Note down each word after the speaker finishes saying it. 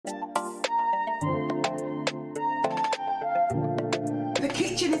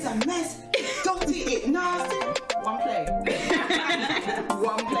bed's a mess. Dirty, it nasty. One plate.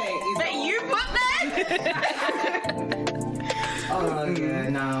 One plate is. That you put there? Oh yeah,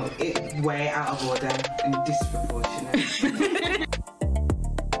 no, it's way out of order and disproportionate.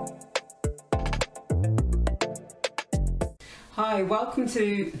 Hi, welcome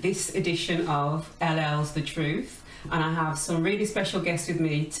to this edition of LLsTheTruth, and I have some really special guests with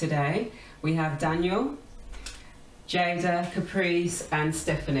me today. We have Daniel, Jada, Caprece and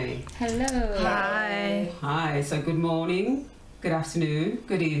Stephanie. Hello. Hi. Hi, so good morning, good afternoon,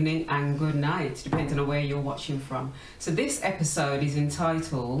 good evening and good night, depending on where you're watching from. So this episode is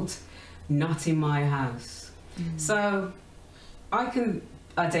entitled Not in My House. So I can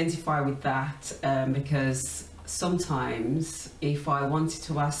identify with that because sometimes if I wanted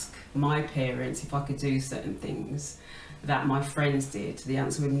to ask my parents if I could do certain things that my friends did, the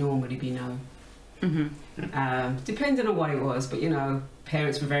answer would normally be no. Depending on what it was, but you know,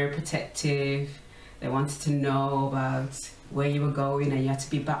 parents were very protective. They wanted to know about where you were going and you had to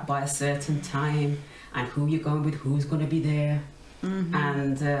be back by a certain time and who you're going with, who's going to be there.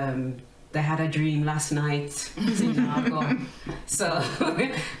 And they had a dream last night. So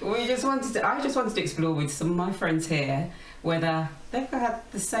I just wanted to explore with some of my friends here whether they've had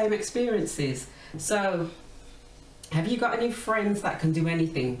the same experiences. So have you got any friends that can do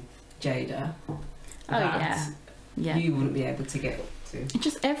anything, Jada? Oh yeah. Yeah. You wouldn't be able to get up to.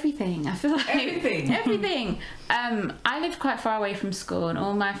 Just everything. I feel like Everything. everything. I lived quite far away from school, and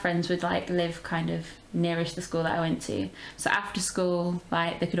all my friends would like live kind of nearish the school that I went to. So after school,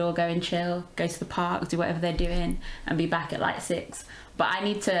 like they could all go and chill, go to the park, do whatever they're doing, and be back at like 6. But I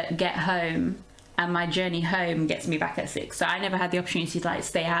need to get home, and my journey home gets me back at 6. So I never had the opportunity to like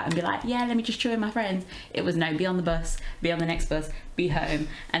stay out and be like, yeah, let me just chill with my friends. It was no, be on the bus, be on the next bus, be home,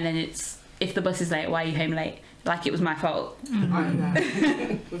 and then it's, if the bus is late, why are you home late? Like it was my fault. I know.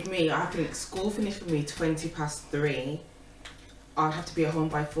 With me, I think school finished for me 3:20. I'd have to be at home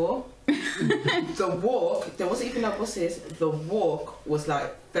by 4. The walk, there wasn't even no buses. The walk was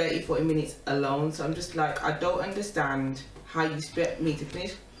like 30-40 minutes alone. So I'm just like, I don't understand how you expect me to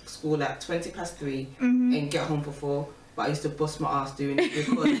finish school at 3:20 and get home for 4. But I used to bust my ass doing it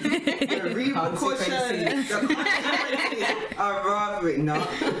because the repercussions, the consequences, I'd rather it not,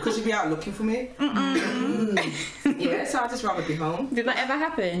 because you'd be out looking for me. Yeah, so I'd just rather be home. Did that ever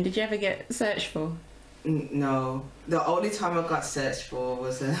happen? Did you ever get searched for? No, the only time I got searched for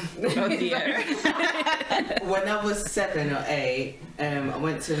was Oh dear. when I was 7 or 8. I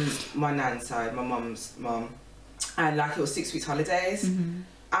went to my nan's side, my mum's mum, and like it was 6 weeks holidays,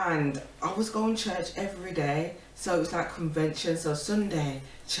 and I was going to church every day. So it was like convention. So Sunday,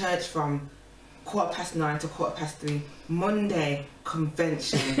 church from 9:15 to 3:15. Monday,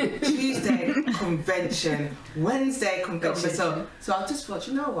 convention. Tuesday, convention. Wednesday, convention. So I just thought,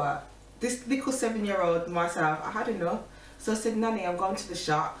 you know what? This little 7-year-old myself, I had enough. So I said, Nanny, I'm going to the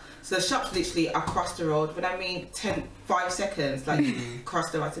shop. So the shop's literally across the road. When I mean 5 seconds, like across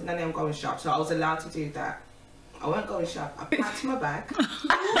the road, I said, Nanny, I'm going shop. So I was allowed to do that. I won't go and shop. I packed my bag.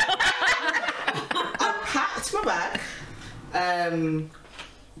 Packed my bag,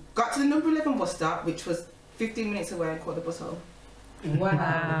 got to the number 11 bus stop, which was 15 minutes away, and caught the bus home.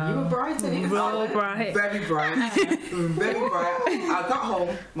 Wow. You were bright, and Real bright. Very bright. Very bright. I got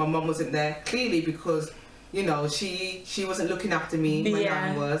home, my mum wasn't there, clearly because, you know, she wasn't looking after me, my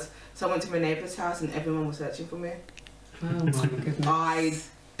nan was. So I went to my neighbour's house and everyone was searching for me. Oh my goodness. I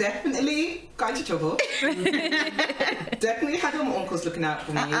definitely got into trouble. Definitely had all my uncles looking out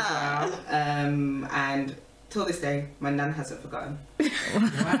for me as well. And till this day, my nan hasn't forgotten.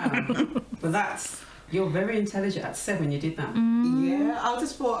 Wow. But you're very intelligent. At 7 you did that. Yeah, I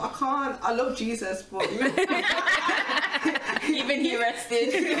just thought, I love Jesus, but... Even he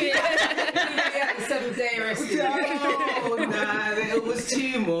rested. Yeah, the 7th day arrested. No, it was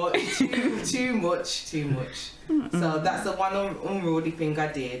too much. So that's the one unruly thing I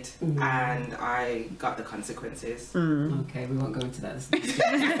did, and I got the consequences. Okay, we won't go into that.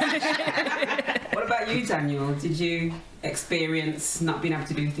 What about you, Daniel? Did you experience not being able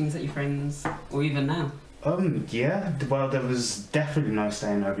to do things at your friends, or even now? Yeah, well, there was definitely no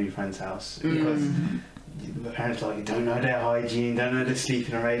staying over your friend's house because the parents like, you don't know their hygiene, don't know their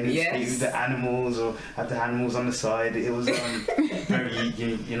sleeping arrangements, sleep with the animals or have the animals on the side. It was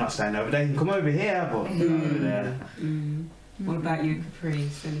you're not staying over there. You can come over here, but not over there. What about you,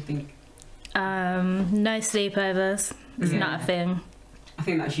 Caprece? Anything? No sleepovers. It's not a thing. I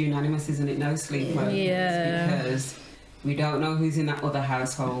think that's unanimous, isn't it? No sleepovers. Yeah. Because we don't know who's in that other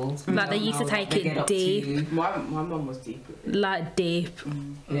household. Like they used to take it deep. My mum was deep. Like deep.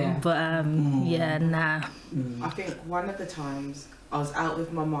 Yeah. But yeah, nah. I think one of the times I was out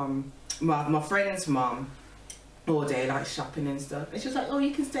with my mum, my friend's mum, all day, like shopping and stuff. And she was like, oh,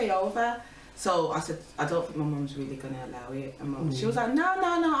 you can stay over. So I said, I don't think my mum's really going to allow it. And she was like, no,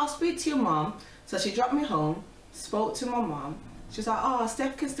 I'll speak to your mum. So she dropped me home, spoke to my mum. She was like, oh,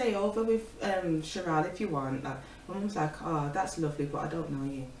 Steph can stay over with Cheryl if you want. Like, my mum's like, oh, that's lovely, but I don't know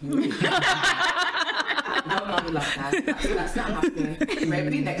you. I don't know you like that. That's not happening.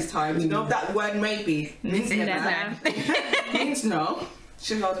 Maybe next time. You know, that word maybe means never. Means no.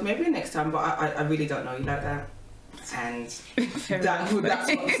 She goes, maybe next time, but I really don't know you like that. And that's what I'm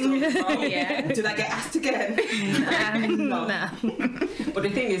talking about. Yeah. Did I get asked again? No. But the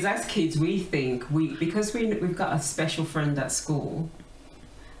thing is, as kids, we think because we've got a special friend at school.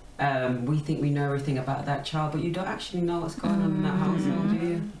 We think we know everything about that child, but you don't actually know what's going on in that household, do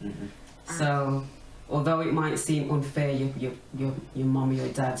you? So, although it might seem unfair, your mum or your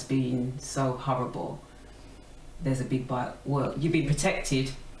dad's being so horrible, there's a big well, you've been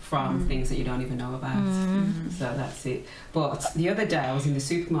protected from things that you don't even know about. So that's it. But the other day I was in the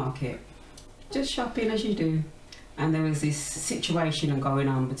supermarket, just shopping as you do, and there was this situation going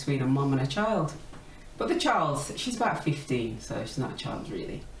on between a mum and a child. But the child, she's about 15, so she's not a child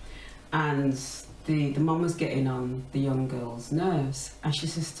really. And the mum was getting on the young girl's nerves, and she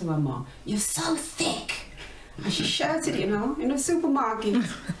says to her mum, "You're so thick," and she shouted, you know, in the supermarket.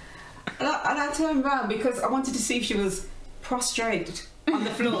 And I turned around because I wanted to see if she was prostrate on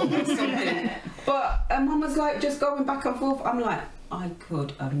the floor or something. But her mum was like just going back and forth. I'm like, I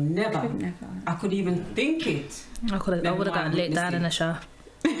could have never. I could even think it. I would have got laid down in the shop.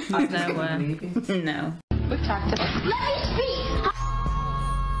 I no way. No. We've talked about. Let me speak.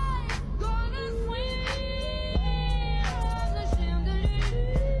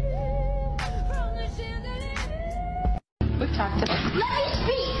 We've talked about. Let me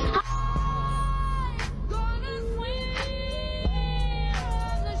speak.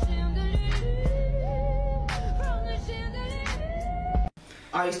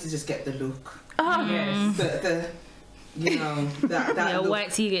 I used to just get the look. Oh yes. The you know, that Yeah, look.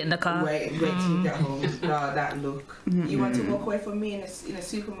 wait till you get in the car. Wait till you get home. That look. You want to walk away from me in a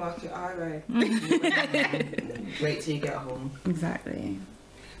supermarket? Alright. Wait till you get home. Exactly.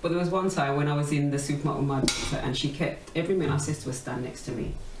 But there was one time when I was in the supermarket with my daughter, and she kept, every minute our sister would stand next to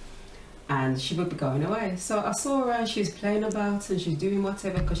me, and she would be going away. So I saw her and she was playing about and she's doing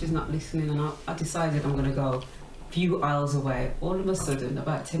whatever because she's not listening, and I decided I'm going to go a few aisles away. All of a sudden,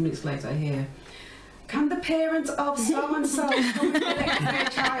 about 10 minutes later, I hear, "Can the parent of so-and-so come collect their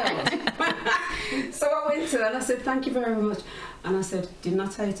child?" So I went to her and I said, "Thank you very much." And I said, "Didn't I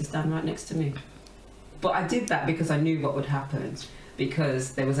tell you to stand right next to me?" But I did that because I knew what would happen,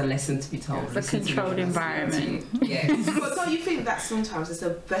 because there was a lesson to be told. It's a controlled environment. Yes. But don't you think that sometimes it's a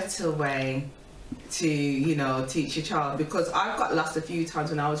better way to, you know, teach your child? Because I've got lost a few times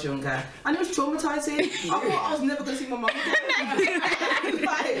when I was younger, and it was traumatizing. I thought I was never going to see my mum again.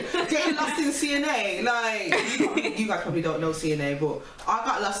 Like, getting lost in CNA, like, you guys probably don't know CNA, but I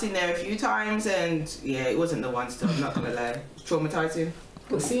got lost in there a few times, and yeah, it wasn't the one stuff, I'm not going to lie. Traumatizing.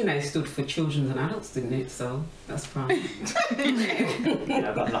 But CNA stood for children and adults, didn't it? So that's fine. Yeah,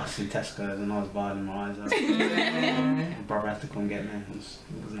 I got lost in Tesco's and I was bawling my eyes out. My brother had to come get me.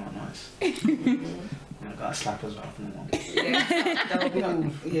 It was not nice. And I got a slap as well from the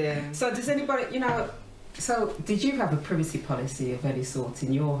mum. Yeah. So does anybody, you know, so did you have a privacy policy of any sort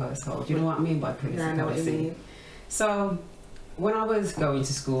in your household? Do you know what I mean by privacy I know policy? what you mean. So when I was going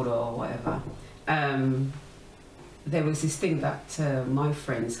to school or whatever, there was this thing that my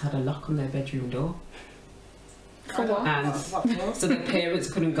friends had a lock on their bedroom door. For what? And so their parents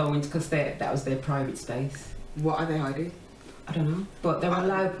couldn't go in because that was their private space. What are they hiding? I don't know. But they were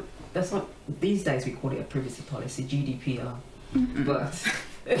allowed, that's what, these days we call it a privacy policy, GDPR. But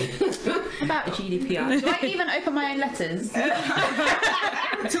About GDPR. Do I even open my own letters?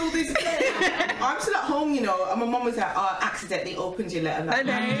 Till this day. I'm still at home, you know, and my mum was like, "Oh, I accidentally opened your letter." Like,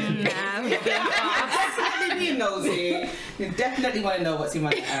 definitely being nosy. You definitely want to know what's in my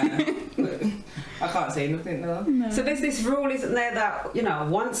letter. But I can't say nothing though. No. So there's this rule, isn't there, that, you know,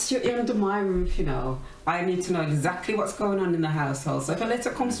 once you're under my roof, you know, I need to know exactly what's going on in the household. So if a letter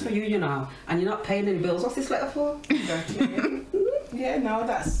comes for you, you know, and you're not paying any bills, what's this letter for? Exactly. Yeah, no,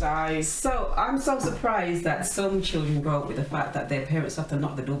 that's nice. So I'm so surprised that some children grow up with the fact that their parents have to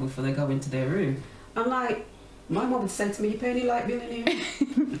knock the door before they go into their room. I'm like, my mum would say to me, "You pay any light bill in here?"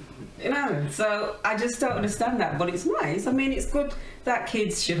 You know, so I just don't understand that, but it's nice. I mean, it's good that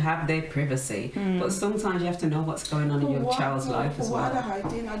kids should have their privacy, but sometimes you have to know what's going on in your child's life as well. What are they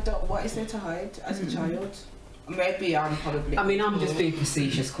hiding? What is there to hide as a child? Maybe I'm probably... I mean, I'm just being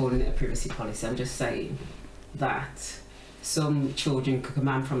facetious calling it a privacy policy. I'm just saying that some children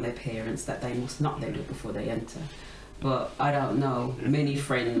command from their parents that they must knock their door before they enter. But I don't know many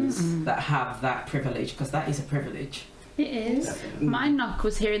friends that have that privilege, because that is a privilege. It is. My knock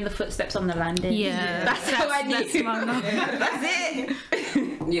was hearing the footsteps on the landing. Yeah, that's how I knew. That's my knock. That's it.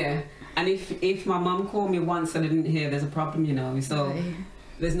 Yeah, and if my mum called me once and I didn't hear, there's a problem, you know. So Right.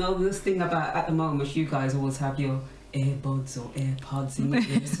 there's no this thing about, at the moment, you guys always have your earbuds or AirPods in your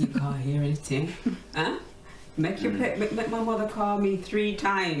ears, so you can't hear anything. Huh? Make my mother call me 3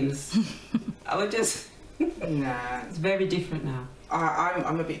 times. I would just. Nah. It's very different now.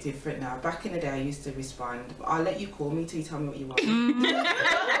 I'm a bit different now. Back in the day, I used to respond. But I'll let you call me till you tell me what you want.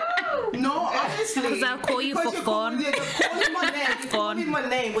 No, honestly. Because I'll call you for fun. You're calling my name. You're calling my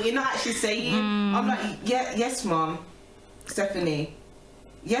name, but you're not actually saying. I'm like, yeah, yes, Mom. Stephanie.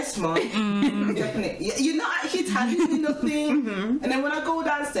 Yes, Mom. Stephanie. You're not actually telling me nothing. And then when I go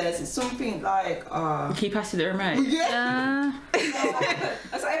downstairs, it's something like, Keep passing the remote. yeah.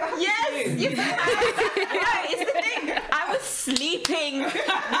 That's what ever Yes, you yeah, it's the thing. I was sleeping,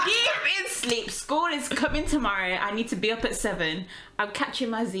 deep in sleep. School is coming tomorrow. I need to be up at 7. I'm catching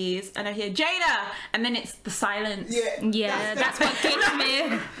my Z's, and I hear Jada, and then it's the silence. Yeah. Yeah, that's what keeps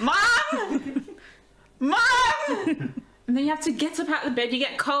me. Mom, Mom. And then you have to get up out of the bed. You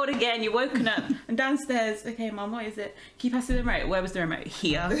get cold again. You're woken up and downstairs. Okay, Mom, what is it? Keep passing the remote. Where was the remote?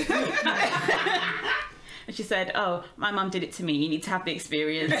 Here. And she said, "Oh, my mum did it to me. You need to have the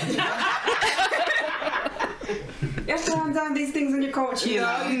experience." You have to hand down these things on your couch, you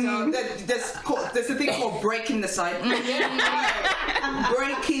know. You know, there's a thing called breaking the cycle.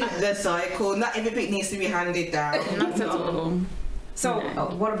 Breaking the cycle. Not everything needs to be handed down. Not at all. So,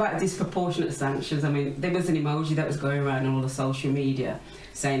 what about disproportionate sanctions? I mean, there was an emoji that was going around on all the social media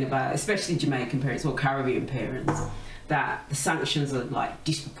saying about, especially Jamaican parents or Caribbean parents, that the sanctions are like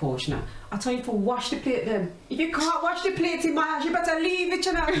disproportionate. I tell you, for wash the plate then. If you can't wash the plate in my house, you better leave it,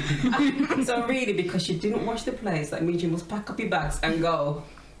 you know. So really, because you didn't wash the plates, that means you must pack up your bags and go.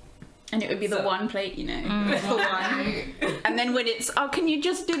 And it would be the one plate, you know. The one. And then when it's, oh, can you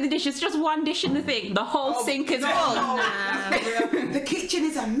just do the dishes? Just one dish in the thing. The whole sink is full. Nah. The kitchen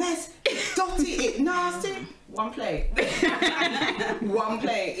is a mess. It's dirty. It's nasty. One plate. One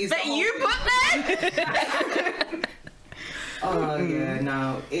plate is. That you put there? Oh yeah,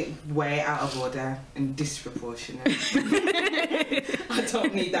 no, it's way out of order and disproportionate. I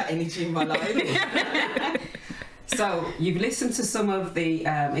don't need that energy in my life. So, you've listened to some of the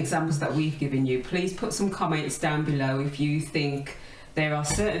examples that we've given you. Please put some comments down below if you think there are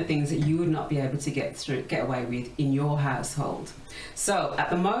certain things that you would not be able to get away with in your household. So, at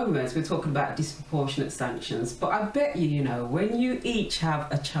the moment, we're talking about disproportionate sanctions, but I bet you, you know, when you each have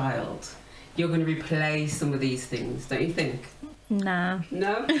a child, you're going to replace some of these things, don't you think? Nah.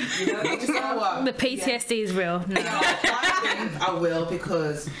 No? You know what? The PTSD is real. No. I think I will,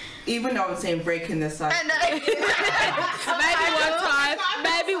 because even though I'm saying breaking the cycle,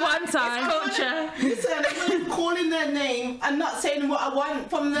 Maybe one time. Culture. listen, I'm calling their name and not saying what I want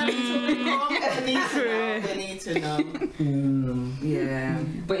from them until they come. They need to know. Yeah.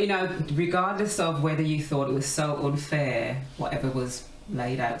 But you know, regardless of whether you thought it was so unfair, whatever was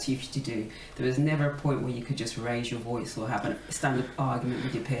laid out to you to do, there was never a point where you could just raise your voice or have a stand-up argument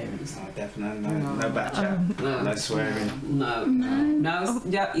with your parents. No, definitely no back chat, no swearing. No.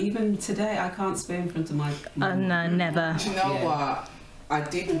 Yeah, even today I can't swear in front of my mum. No, never. Do you know what? I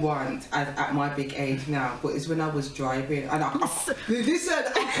did once at my big age now, but it's when I was driving and I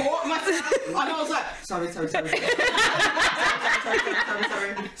caught myself and I was like, sorry.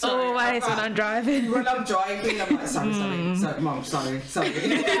 Always when I'm driving. When I'm driving, I'm like, sorry, Mom, sorry.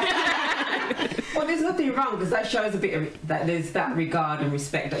 Well, there's nothing wrong, because that shows a bit of that. There's that regard and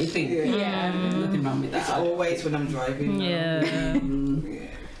respect, don't you think? Yeah. There's nothing wrong with that. It's always when I'm driving. Yeah.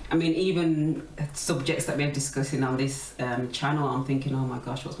 I mean, even subjects that we're discussing on this channel, I'm thinking, oh my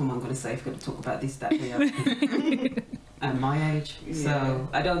gosh, what's my mum going to say if we're going to talk about this, that, the other? At my age. Yeah. So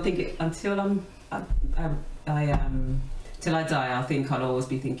I don't think until till I die, I think I'll always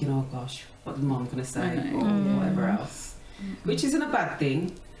be thinking, oh gosh, what the mum going to say, or whatever else, which isn't a bad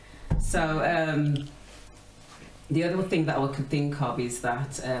thing. So the other thing that I could think of is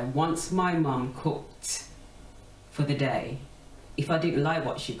that once my mum cooked for the day, if I didn't like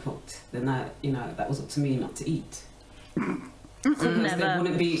what she cooked, then that was up to me not to eat. Because there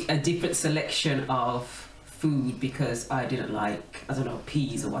wouldn't be a different selection of food because I didn't like, I don't know,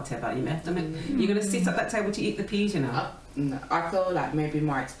 peas or whatever. You're going to sit at that table to eat the peas, you know? No, I feel like maybe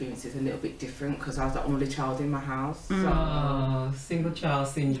my experience is a little bit different because I was the only child in my house. So. Oh, single child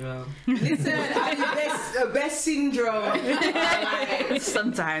syndrome. Listen, I'm the best syndrome. Like,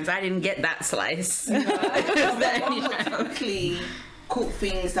 Sometimes I didn't get that slice. Typically cook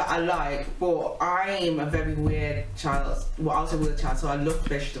things that I like, but I'm a very weird child. Well, I was a weird child, so I love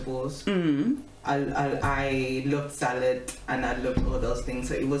vegetables. I loved salad and I loved all those things,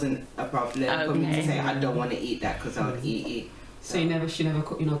 so it wasn't a problem for me to say I don't want to eat that because I would eat it. So she never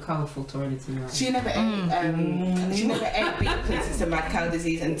cooked, cow foot or anything like that? She never ate. She never ate beef because it's a mad cow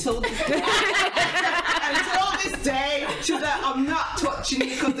disease until this day. Until this day, she was like, I'm not touching it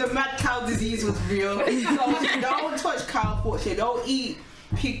because the mad cow disease was real. So she don't touch cow foot. She don't eat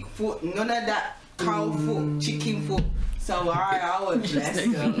pig foot. None of that cow foot, chicken foot. So I was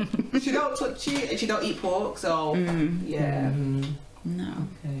blessed. She don't touch it and she don't eat pork. So yeah. No.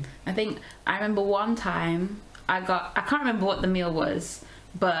 Okay. I think I remember one time I can't remember what the meal was,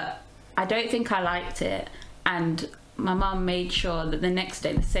 but I don't think I liked it, and my mum made sure that the next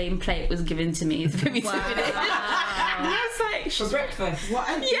day the same plate was given to me for me to finish. And I was like, For breakfast? What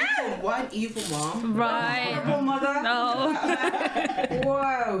an evil mom. Right. Horrible mother? No.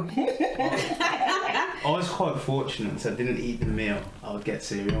 Whoa. I was quite fortunate, so I didn't eat the meal. I would get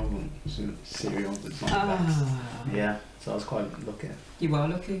cereal, cereal that's not the best. Yeah, so I was quite lucky. You are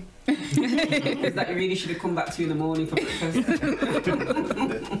lucky. Because that really should have come back to you in the morning for breakfast.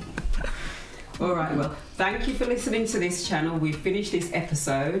 Alright, well, thank you for listening to this channel. We've finished this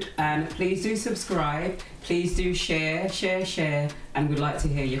episode, and please do subscribe, please do share, and we'd like to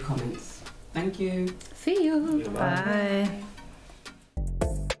hear your comments. Thank you. see you. Goodbye. Bye.